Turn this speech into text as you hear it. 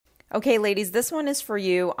Okay, ladies, this one is for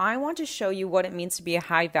you. I want to show you what it means to be a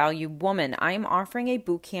high value woman. I am offering a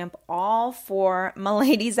boot camp all for my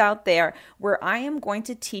ladies out there where I am going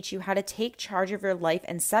to teach you how to take charge of your life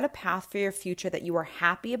and set a path for your future that you are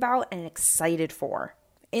happy about and excited for.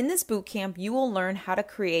 In this boot camp, you will learn how to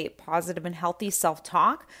create positive and healthy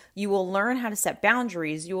self-talk. You will learn how to set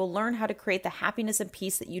boundaries. You will learn how to create the happiness and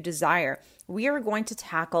peace that you desire. We are going to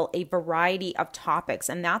tackle a variety of topics,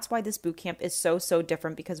 and that's why this boot camp is so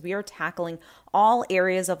different, because we are tackling all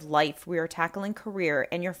areas of life. We are tackling career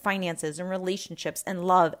and your finances and relationships and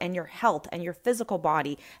love and your health and your physical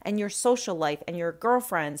body and your social life and your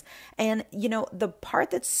girlfriends. And the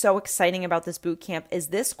part that's so exciting about this boot camp is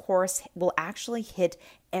this course will actually hit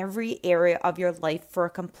every area of your life for a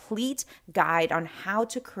complete guide on how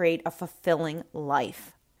to create a fulfilling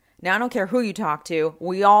life. Now, I don't care who you talk to,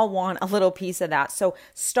 we all want a little piece of that. So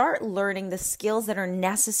start learning the skills that are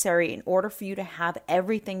necessary in order for you to have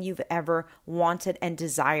everything you've ever wanted and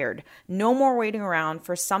desired. No more waiting around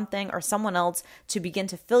for something or someone else to begin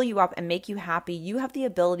to fill you up and make you happy. You have the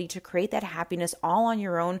ability to create that happiness all on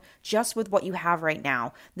your own, just with what you have right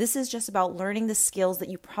now. This is just about learning the skills that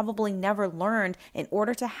you probably never learned in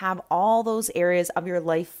order to have all those areas of your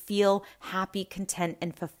life feel happy, content,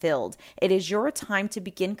 and fulfilled. It is your time to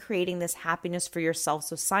begin creating this happiness for yourself.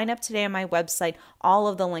 So sign up today on my website. All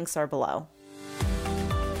of the links are below.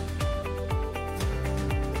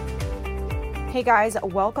 Hey guys,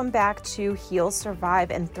 welcome back to Heal,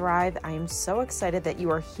 Survive, and Thrive. I am so excited that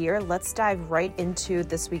you are here. Let's dive right into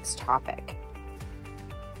this week's topic.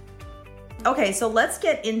 Okay, so let's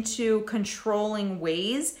get into controlling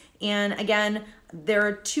ways. And again, there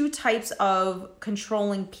are two types of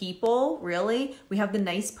controlling people, really. We have the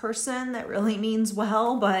nice person that really means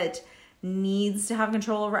well, but needs to have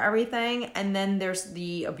control over everything. And then there's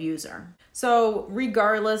the abuser. So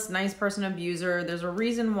regardless, nice person, abuser, there's a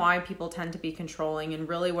reason why people tend to be controlling. And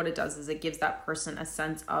really what it does is it gives that person a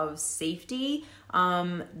sense of safety.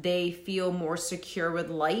 They feel more secure with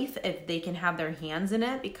life if they can have their hands in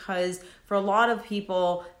it, because for a lot of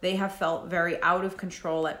people, they have felt very out of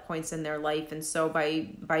control at points in their life. And so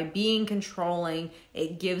by being controlling,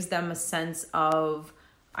 it gives them a sense of,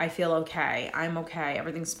 I feel okay, I'm okay,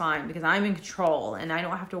 everything's fine because I'm in control and I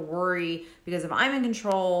don't have to worry, because if I'm in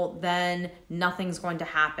control, then nothing's going to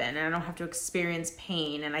happen and I don't have to experience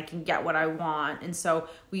pain and I can get what I want. And so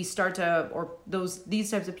we start to, or these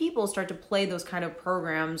types of people start to play those kind of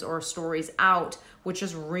programs or stories out, which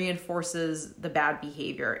just reinforces the bad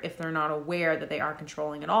behavior if they're not aware that they are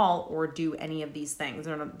controlling at all or do any of these things.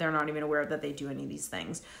 They're not even aware that they do any of these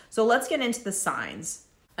things. So let's get into the signs.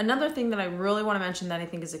 Another thing that I really want to mention that I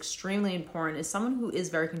think is extremely important is someone who is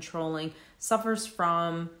very controlling suffers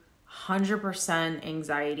from 100%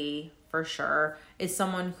 anxiety for sure, is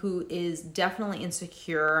someone who is definitely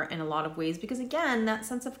insecure in a lot of ways, because again, that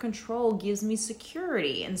sense of control gives me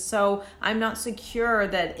security. And so I'm not secure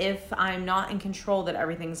that if I'm not in control that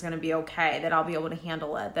everything's going to be okay, that I'll be able to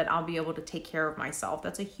handle it, that I'll be able to take care of myself.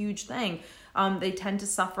 That's a huge thing. They tend to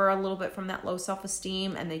suffer a little bit from that low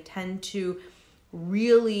self-esteem, and they tend to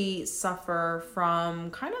really suffer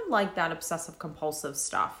from kind of like that obsessive compulsive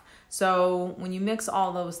stuff. So when you mix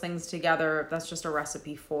all those things together, that's just a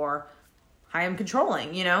recipe for I am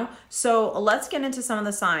controlling, So let's get into some of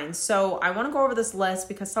the signs. So I want to go over this list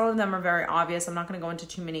because some of them are very obvious. I'm not going to go into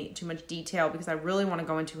too much detail because I really want to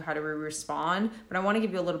go into how to respond, but I want to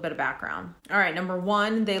give you a little bit of background. All right. Number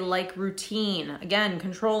one, they like routine. Again,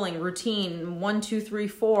 controlling routine, 1, 2, 3,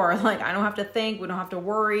 4. Like I don't have to think. We don't have to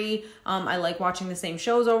worry. I like watching the same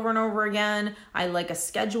shows over and over again. I like a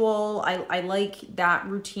schedule. I like that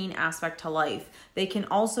routine aspect to life. They can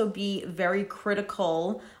also be very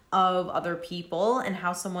critical of other people and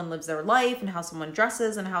how someone lives their life and how someone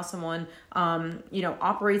dresses and how someone,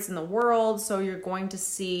 operates in the world. So you're going to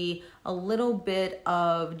see a little bit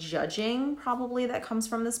of judging probably that comes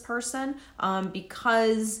from this person,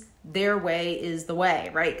 because their way is the way,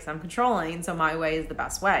 right? Because I'm controlling, so my way is the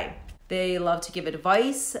best way. They love to give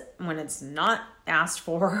advice when it's not asked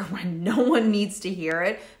for, when no one needs to hear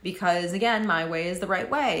it, because again, my way is the right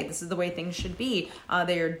way. This is the way things should be.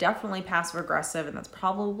 They are definitely passive aggressive, and that's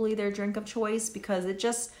probably their drink of choice because it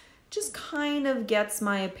just kind of gets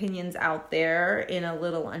my opinions out there in a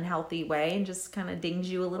little unhealthy way and just kind of dings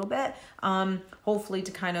you a little bit. Hopefully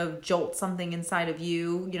to kind of jolt something inside of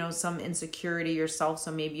you, some insecurity yourself.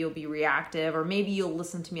 So maybe you'll be reactive, or maybe you'll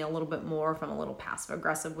listen to me a little bit more if I'm a little passive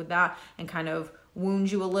aggressive with that and kind of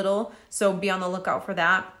wound you a little. So be on the lookout for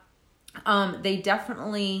that. They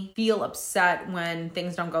definitely feel upset when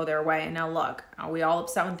things don't go their way. And now look, are we all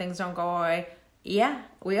upset when things don't go our way? Yeah,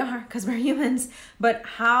 we are, because we're humans. But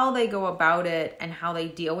how they go about it and how they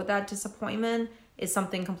deal with that disappointment is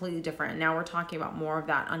something completely different. Now we're talking about more of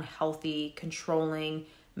that unhealthy, controlling,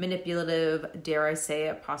 manipulative, dare I say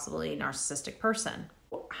it, possibly narcissistic person.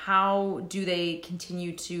 How do they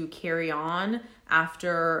continue to carry on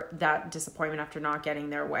after that disappointment, after not getting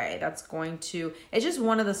their way? It's just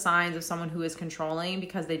one of the signs of someone who is controlling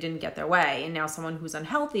because they didn't get their way. And now someone who's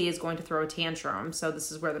unhealthy is going to throw a tantrum. So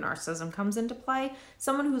this is where the narcissism comes into play.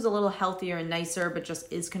 Someone who's a little healthier and nicer, but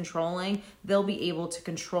just is controlling, they'll be able to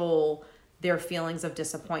control their feelings of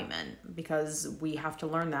disappointment, because we have to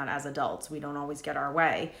learn that as adults. We don't always get our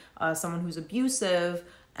way. Someone who's abusive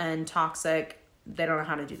and toxic, they don't know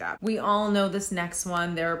how to do that. We all know this next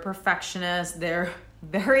one. They're a perfectionist. They're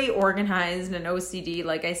very organized and OCD.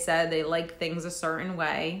 Like I said, they like things a certain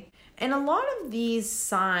way. And a lot of these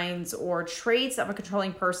signs or traits of a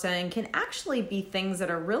controlling person can actually be things that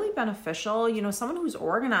are really beneficial. Someone who's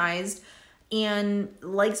organized and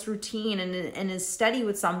likes routine and is steady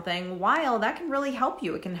with something, while that can really help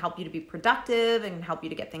you. It can help you to be productive and help you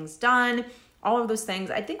to get things done. All of those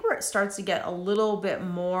things. I think where it starts to get a little bit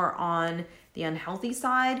more on the unhealthy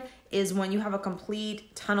side is when you have a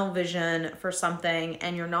complete tunnel vision for something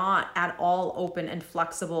and you're not at all open and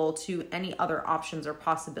flexible to any other options or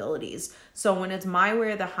possibilities. So when it's my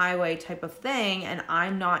way or the highway type of thing, and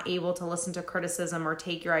I'm not able to listen to criticism or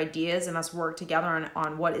take your ideas and us work together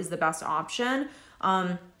on what is the best option,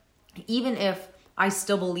 even if I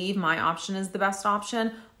still believe my option is the best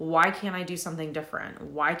option, why can't I do something different?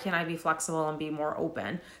 Why can't I be flexible and be more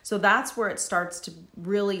open? So that's where it starts to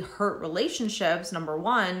really hurt relationships, number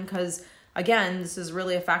one, because again, this is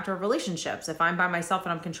really a factor of relationships. If I'm by myself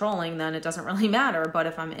and I'm controlling, then it doesn't really matter. But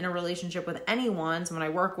if I'm in a relationship with anyone, someone I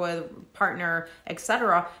work with, partner,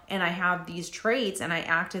 etc., and I have these traits and I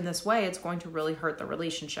act in this way, it's going to really hurt the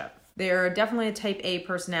relationship. They're definitely a type A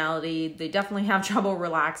personality. They definitely have trouble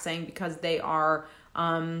relaxing because they are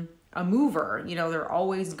a mover. They're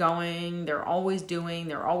always going, they're always doing,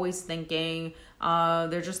 they're always thinking.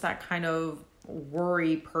 They're just that kind of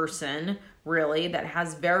worry person, really, that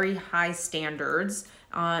has very high standards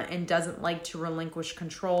and doesn't like to relinquish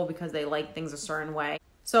control because they like things a certain way.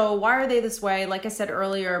 So why are they this way? Like I said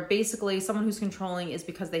earlier, basically someone who's controlling is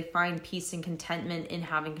because they find peace and contentment in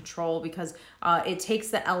having control, because it takes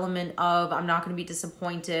the element of, I'm not going to be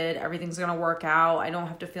disappointed, everything's going to work out, I don't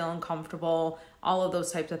have to feel uncomfortable, all of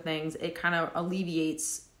those types of things. It kind of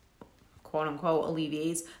alleviates, quote unquote,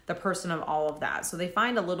 alleviates the person of all of that. So they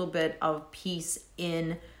find a little bit of peace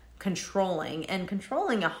in controlling, and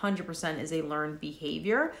controlling 100% is a learned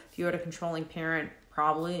behavior. If you had a controlling parent,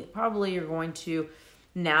 probably you're going to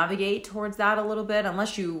navigate towards that a little bit,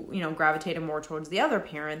 unless you gravitated more towards the other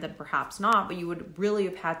parent, then perhaps not, but you would really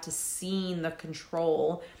have had to seen the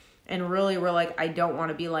control and really were like, I don't want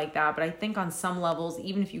to be like that. But I think on some levels,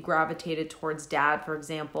 even if you gravitated towards dad, for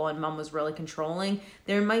example, and mom was really controlling,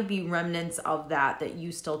 there might be remnants of that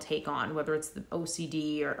you still take on, whether it's the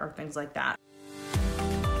OCD or things like that.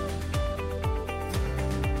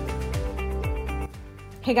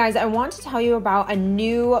 Hey guys, I want to tell you about a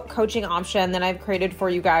new coaching option that I've created for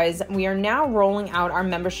you guys. We are now rolling out our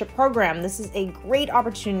membership program. This is a great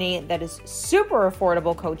opportunity that is super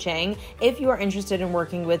affordable coaching if you are interested in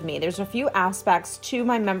working with me. There's a few aspects to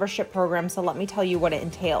my membership program, so let me tell you what it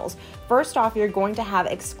entails. First off, you're going to have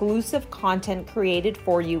exclusive content created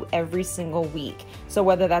for you every single week. So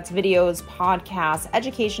whether that's videos, podcasts,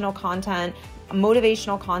 educational content,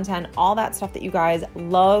 motivational content, all that stuff that you guys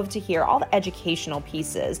love to hear, all the educational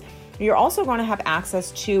pieces. You're also going to have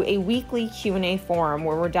access to a weekly Q&A forum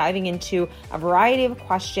where we're diving into a variety of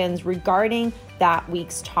questions regarding that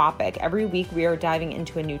week's topic. Every week we are diving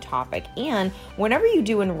into a new topic. And whenever you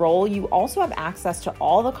do enroll, you also have access to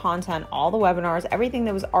all the content, all the webinars, everything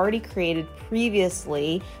that was already created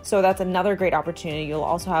previously. So that's another great opportunity. You'll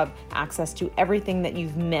also have access to everything that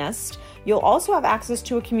you've missed. You'll also have access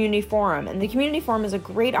to a community forum. And the community forum is a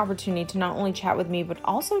great opportunity to not only chat with me, but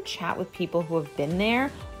also chat with people who have been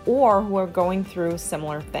there or who are going through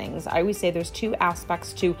similar things. I always say there's two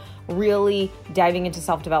aspects to really diving into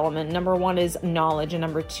self-development. Number one is knowledge, and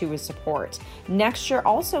number two is support. Next, you're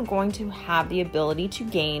also going to have the ability to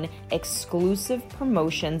gain exclusive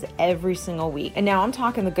promotions every single week. And now I'm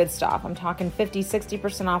talking the good stuff. I'm talking 50,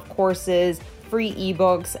 60% off courses, free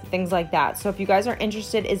ebooks, things like that. So if you guys are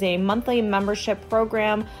interested, is a monthly membership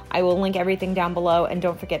program. I will link everything down below, and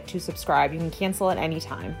don't forget to subscribe. You can cancel at any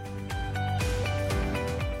time.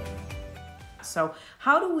 So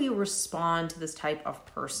how do we respond to this type of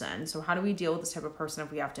person? So how do we deal with this type of person if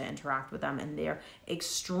we have to interact with them and they're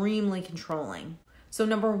extremely controlling? So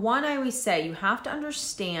number one, I always say you have to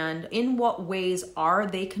understand in what ways are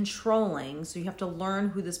they controlling. So you have to learn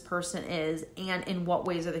who this person is and in what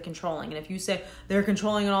ways are they controlling. And if you say they're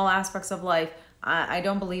controlling in all aspects of life, I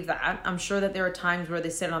don't believe that. I'm sure that there are times where they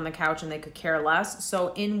sit on the couch and they could care less.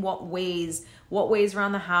 So in what ways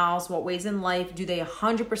around the house, what ways in life do they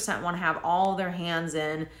 100% want to have all their hands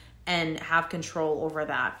in and have control over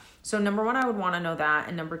that? So number one, I would want to know that.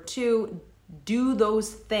 And number two, do those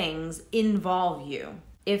things involve you?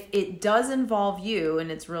 If it does involve you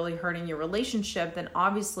and it's really hurting your relationship, then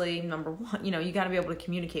obviously, number one, you got to be able to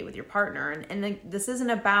communicate with your partner. And this isn't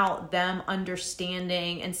about them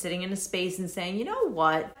understanding and sitting in a space and saying, you know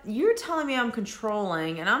what, you're telling me I'm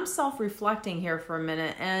controlling, and I'm self-reflecting here for a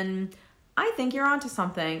minute, and I think you're onto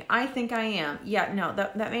something. I think I am. Yeah, no,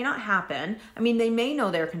 that may not happen. I mean, they may know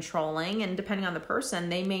they're controlling, and depending on the person,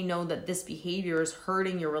 they may know that this behavior is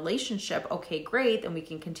hurting your relationship. Okay, great. Then we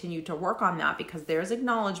can continue to work on that because there's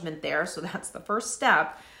acknowledgement there. So that's the first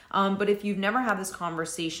step. But if you've never had this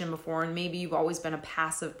conversation before, and maybe you've always been a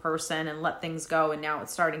passive person and let things go, and now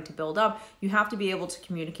it's starting to build up, you have to be able to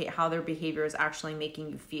communicate how their behavior is actually making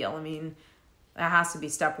you feel. I mean, that has to be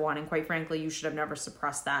step one. And quite frankly, you should have never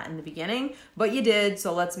suppressed that in the beginning, but you did.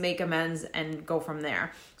 So let's make amends and go from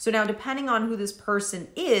there. So now, depending on who this person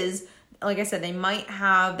is, like I said, they might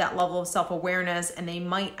have that level of self-awareness and they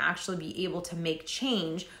might actually be able to make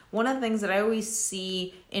change. One of the things that I always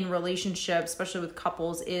see in relationships, especially with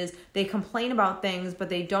couples, is they complain about things, but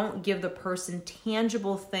they don't give the person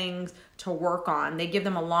tangible things to work on. They give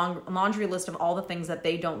them a long laundry list of all the things that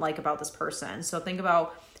they don't like about this person. So think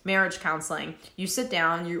about marriage counseling. You sit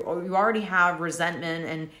down, you already have resentment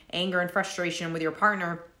and anger and frustration with your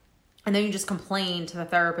partner, and then you just complain to the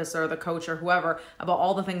therapist or the coach or whoever about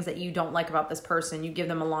all the things that you don't like about this person. You give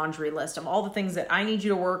them a laundry list of all the things that I need you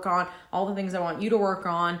to work on, all the things I want you to work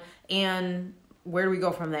on, and where do we go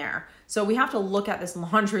from there? So we have to look at this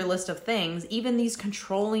laundry list of things, even these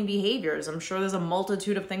controlling behaviors. I'm sure there's a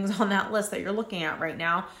multitude of things on that list that you're looking at right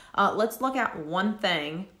now. Let's look at one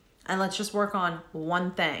thing. And let's just work on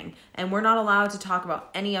one thing. And we're not allowed to talk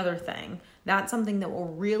about any other thing. That's something that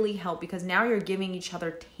will really help, because now you're giving each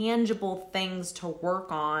other tangible things to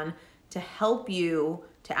work on to help you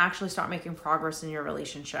to actually start making progress in your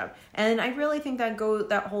relationship. And I really think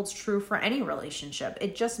that holds true for any relationship.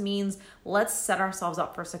 It just means let's set ourselves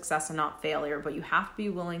up for success and not failure. But you have to be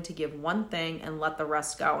willing to give one thing and let the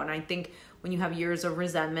rest go. And I think when you have years of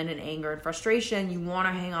resentment and anger and frustration, you want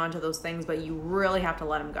to hang on to those things, but you really have to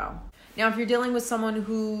let them go. Now, if you're dealing with someone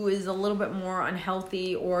who is a little bit more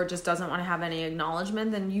unhealthy or just doesn't want to have any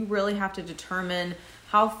acknowledgement, then you really have to determine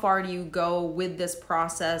how far do you go with this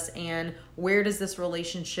process and where does this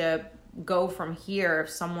relationship go from here if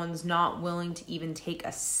someone's not willing to even take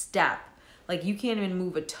a step. Like, you can't even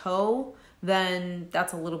move a toe, then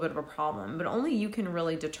that's a little bit of a problem. But only you can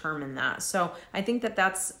really determine that. So I think that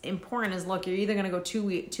that's important is, look, you're either going to go two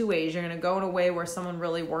ways. You're going to go in a way where someone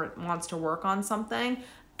really wants to work on something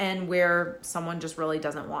and where someone just really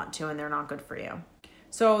doesn't want to and they're not good for you.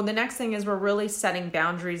 So the next thing is we're really setting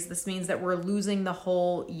boundaries. This means that we're losing the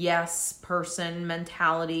whole yes person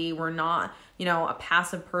mentality. We're not, a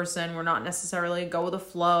passive person. We're not necessarily go with the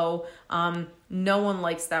flow. No one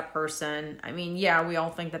likes that person. I mean, yeah, we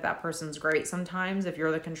all think that person's great sometimes if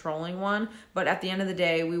you're the controlling one. But at the end of the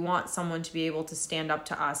day, we want someone to be able to stand up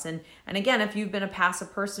to us. And again, if you've been a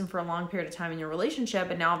passive person for a long period of time in your relationship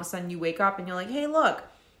and now all of a sudden you wake up and you're like, hey, look,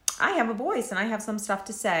 I have a voice and I have some stuff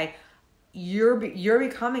to say. You're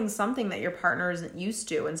becoming something that your partner isn't used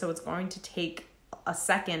to. And so it's going to take a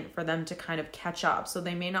second for them to kind of catch up. So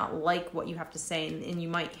they may not like what you have to say and you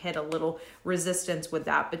might hit a little resistance with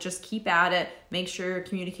that, but just keep at it. Make sure you're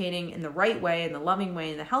communicating in the right way, in the loving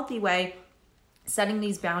way, in the healthy way, setting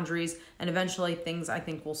these boundaries, and eventually things I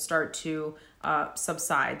think will start to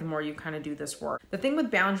subside the more you kind of do this work. The thing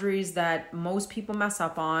with boundaries that most people mess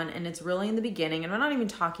up on, and it's really in the beginning, and we're not even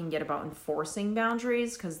talking yet about enforcing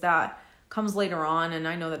boundaries because that comes later on, and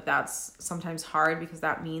I know that that's sometimes hard because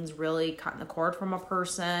that means really cutting the cord from a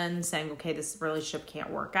person, saying, okay, this relationship can't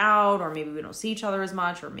work out, or maybe we don't see each other as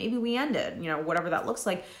much, or maybe we end it, whatever that looks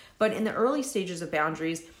like. But in the early stages of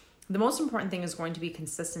boundaries, the most important thing is going to be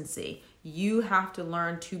consistency. You have to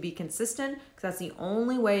learn to be consistent because that's the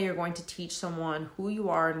only way you're going to teach someone who you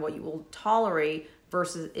are and what you will tolerate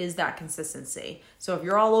versus is that consistency. So if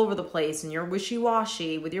you're all over the place and you're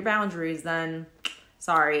wishy-washy with your boundaries, then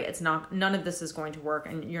sorry, none of this is going to work,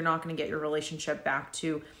 and you're not going to get your relationship back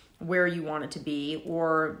to where you want it to be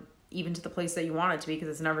or even to the place that you want it to be because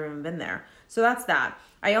it's never even been there. So that's that.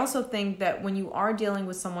 I also think that when you are dealing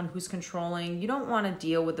with someone who's controlling, you don't want to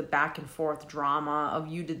deal with the back and forth drama of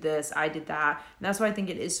you did this, I did that. And that's why I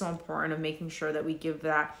think it is so important of making sure that we give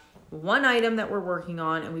that one item that we're working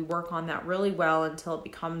on and we work on that really well until it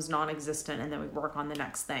becomes non-existent, and then we work on the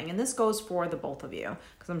next thing. And this goes for the both of you,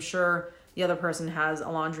 because I'm sure the other person has a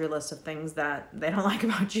laundry list of things that they don't like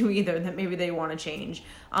about you either that maybe they want to change.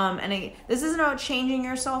 This isn't about changing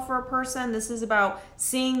yourself for a person. This is about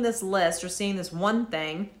seeing this list or seeing this one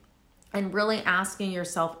thing and really asking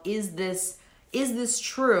yourself, is this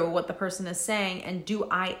true, what the person is saying? And do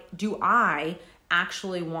I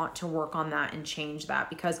actually want to work on that and change that?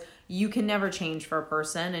 Because you can never change for a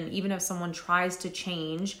person. And even if someone tries to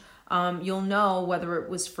change, you'll know whether it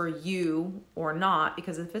was for you or not,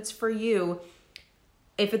 because if it's for you,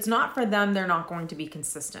 if it's not for them, they're not going to be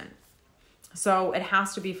consistent. So it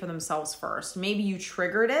has to be for themselves first. Maybe you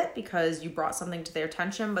triggered it because you brought something to their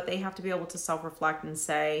attention, but they have to be able to self-reflect and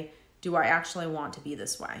say, do I actually want to be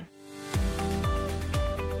this way?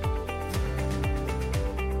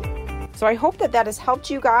 So I hope that has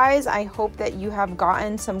helped you guys. I hope that you have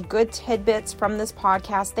gotten some good tidbits from this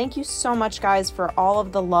podcast. Thank you so much, guys, for all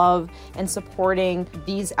of the love and supporting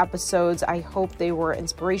these episodes. I hope they were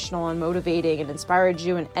inspirational and motivating and inspired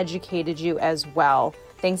you and educated you as well.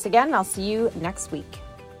 Thanks again, and I'll see you next week.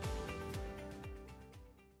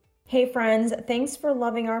 Hey friends, thanks for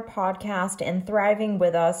loving our podcast and thriving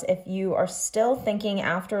with us. If you are still thinking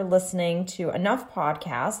after listening to enough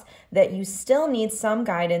podcasts that you still need some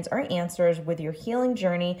guidance or answers with your healing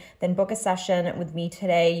journey, then book a session with me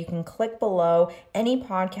today. You can click below any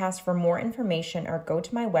podcast for more information or go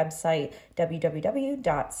to my website,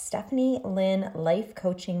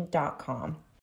 www.stephanielynnlifecoaching.com.